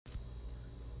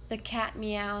The cat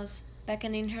meows,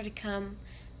 beckoning her to come,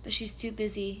 but she's too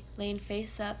busy, laying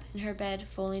face up in her bed,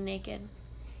 fully naked.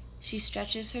 She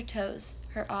stretches her toes,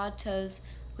 her odd toes,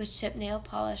 with chipped nail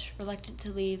polish, reluctant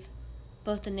to leave,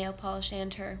 both the nail polish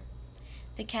and her.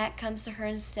 The cat comes to her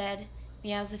instead,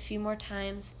 meows a few more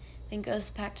times, then goes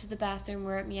back to the bathroom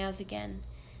where it meows again.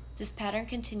 This pattern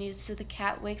continues till the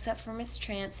cat wakes up from its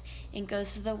trance and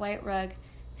goes to the white rug,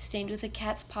 stained with the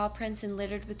cat's paw prints and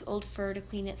littered with old fur, to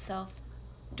clean itself,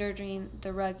 dirtying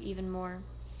the rug even more.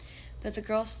 But the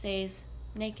girl stays,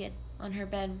 naked, on her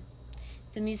bed.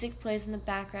 The music plays in the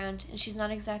background, and she's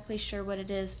not exactly sure what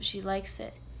it is, but she likes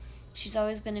it. She's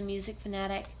always been a music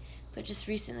fanatic, but just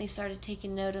recently started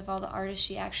taking note of all the artists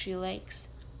she actually likes.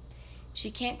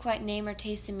 She can't quite name her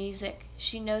taste in music.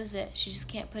 She knows it, she just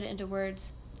can't put it into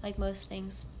words, like most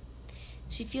things.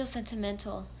 She feels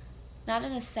sentimental, not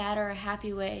in a sad or a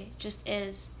happy way, just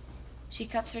is. She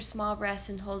cups her small breasts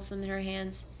and holds them in her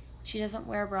hands. She doesn't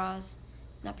wear bras,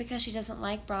 not because she doesn't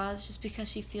like bras, just because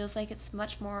she feels like it's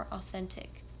much more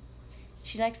authentic.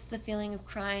 She likes the feeling of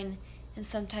crying, and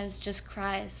sometimes just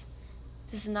cries.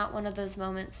 This is not one of those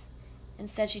moments.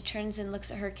 Instead, she turns and looks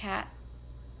at her cat.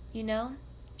 You know,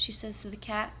 she says to the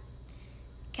cat,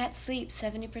 cats sleep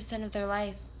 70% of their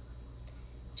life.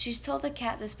 She's told the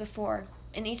cat this before,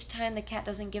 and each time the cat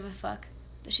doesn't give a fuck,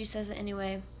 but she says it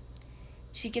anyway.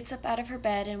 She gets up out of her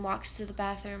bed and walks to the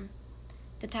bathroom.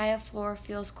 The tile floor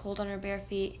feels cold on her bare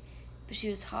feet, but she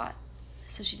was hot,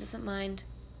 so she doesn't mind.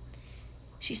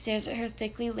 She stares at her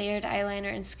thickly layered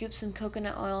eyeliner and scoops some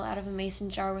coconut oil out of a mason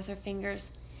jar with her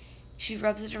fingers. She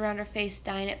rubs it around her face,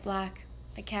 dyeing it black.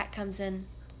 The cat comes in.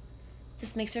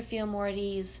 This makes her feel more at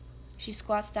ease. She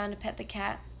squats down to pet the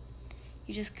cat.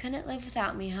 You just couldn't live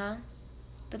without me, huh?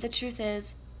 But the truth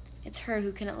is, it's her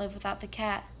who couldn't live without the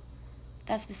cat.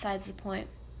 That's besides the point.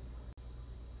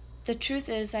 The truth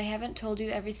is, I haven't told you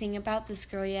everything about this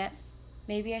girl yet.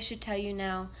 Maybe I should tell you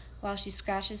now, while she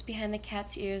scratches behind the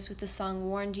cat's ears with the song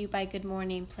Warned You by Good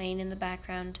Morning playing in the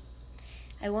background.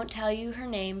 I won't tell you her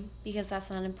name, because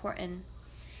that's not important.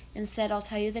 Instead, I'll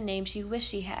tell you the name she wished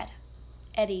she had.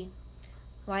 Eddie.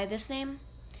 Why this name?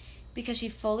 Because she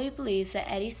fully believes that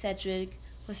Eddie Sedgwick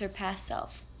was her past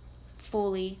self.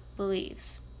 Fully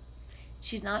believes.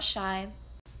 She's not shy.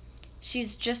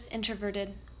 She's just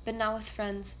introverted, but not with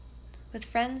friends. With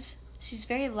friends, she's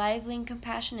very lively and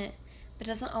compassionate, but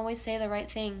doesn't always say the right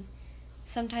thing.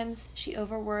 Sometimes she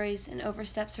over-worries and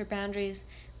oversteps her boundaries,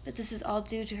 but this is all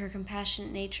due to her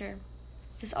compassionate nature.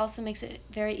 This also makes it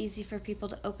very easy for people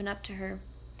to open up to her.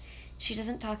 She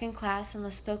doesn't talk in class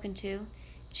unless spoken to.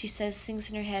 She says things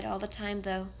in her head all the time,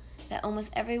 though, that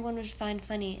almost everyone would find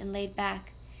funny and laid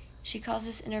back. She calls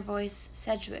this inner voice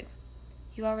Sedgwick.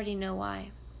 You already know why.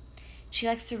 She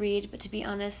likes to read, but to be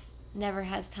honest, never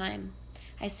has time.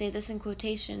 I say this in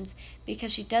quotations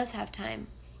because she does have time.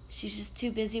 She's just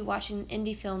too busy watching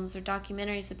indie films or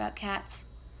documentaries about cats.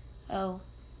 Oh,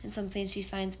 and something she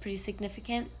finds pretty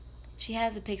significant? She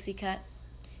has a pixie cut.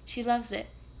 She loves it,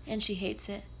 and she hates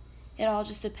it. It all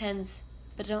just depends.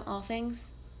 But don't all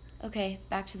things? Okay,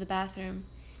 back to the bathroom.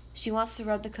 She wants to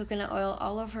rub the coconut oil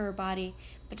all over her body,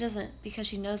 but doesn't because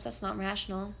she knows that's not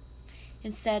rational.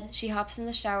 Instead, she hops in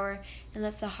the shower and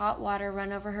lets the hot water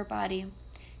run over her body.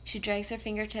 She drags her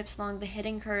fingertips along the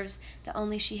hidden curves that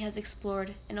only she has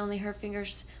explored and only her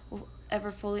fingers will ever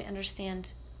fully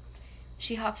understand.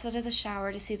 She hops out of the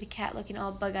shower to see the cat looking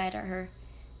all bug-eyed at her.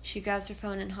 She grabs her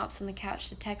phone and hops on the couch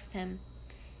to text him.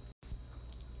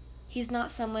 He's not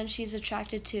someone she's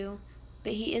attracted to,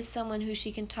 but he is someone who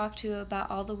she can talk to about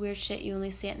all the weird shit you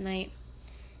only see at night.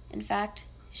 In fact,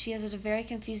 she is at a very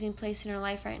confusing place in her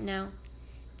life right now.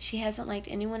 She hasn't liked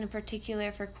anyone in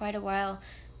particular for quite a while,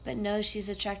 but knows she's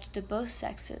attracted to both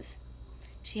sexes.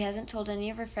 She hasn't told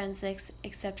any of her friends this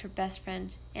except her best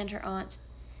friend and her aunt.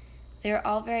 They are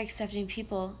all very accepting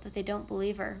people, but they don't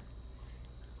believe her.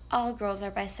 All girls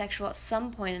are bisexual at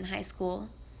some point in high school,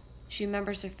 she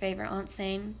remembers her favorite aunt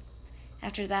saying.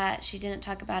 After that, she didn't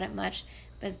talk about it much,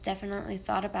 but has definitely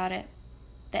thought about it.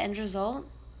 The end result?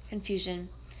 Confusion,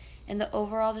 and the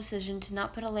overall decision to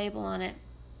not put a label on it.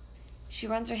 She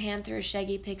runs her hand through her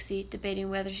shaggy pixie, debating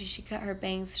whether she should cut her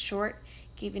bangs short,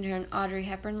 giving her an Audrey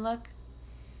Hepburn look.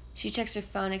 She checks her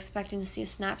phone, expecting to see a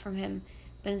snap from him,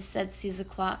 but instead sees the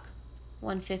clock.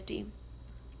 1:50.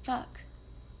 Fuck.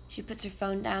 She puts her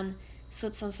phone down,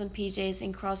 slips on some PJs,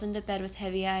 and crawls into bed with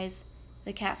heavy eyes.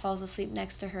 The cat falls asleep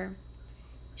next to her.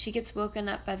 She gets woken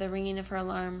up by the ringing of her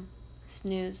alarm.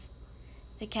 Snooze.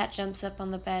 The cat jumps up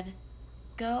on the bed.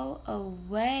 Go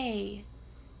away.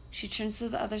 She turns to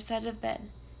the other side of bed,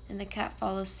 and the cat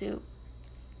follows suit.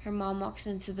 Her mom walks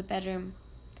into the bedroom.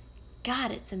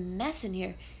 God, it's a mess in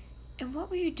here. And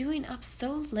what were you doing up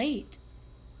so late?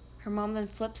 Her mom then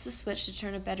flips the switch to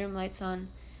turn the bedroom lights on,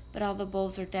 but all the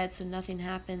bulbs are dead, so nothing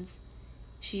happens.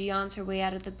 She yawns her way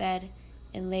out of the bed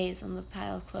and lays on the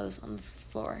pile of clothes on the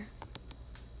floor.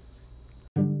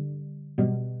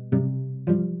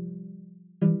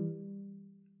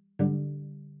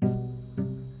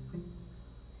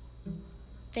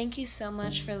 Thank you so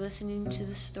much for listening to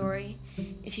the story.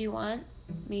 If you want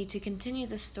me to continue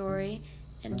the story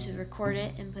and to record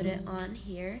it and put it on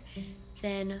here,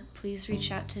 then please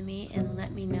reach out to me and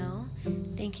let me know.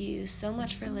 Thank you so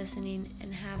much for listening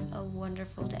and have a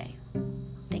wonderful day.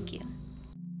 Thank you.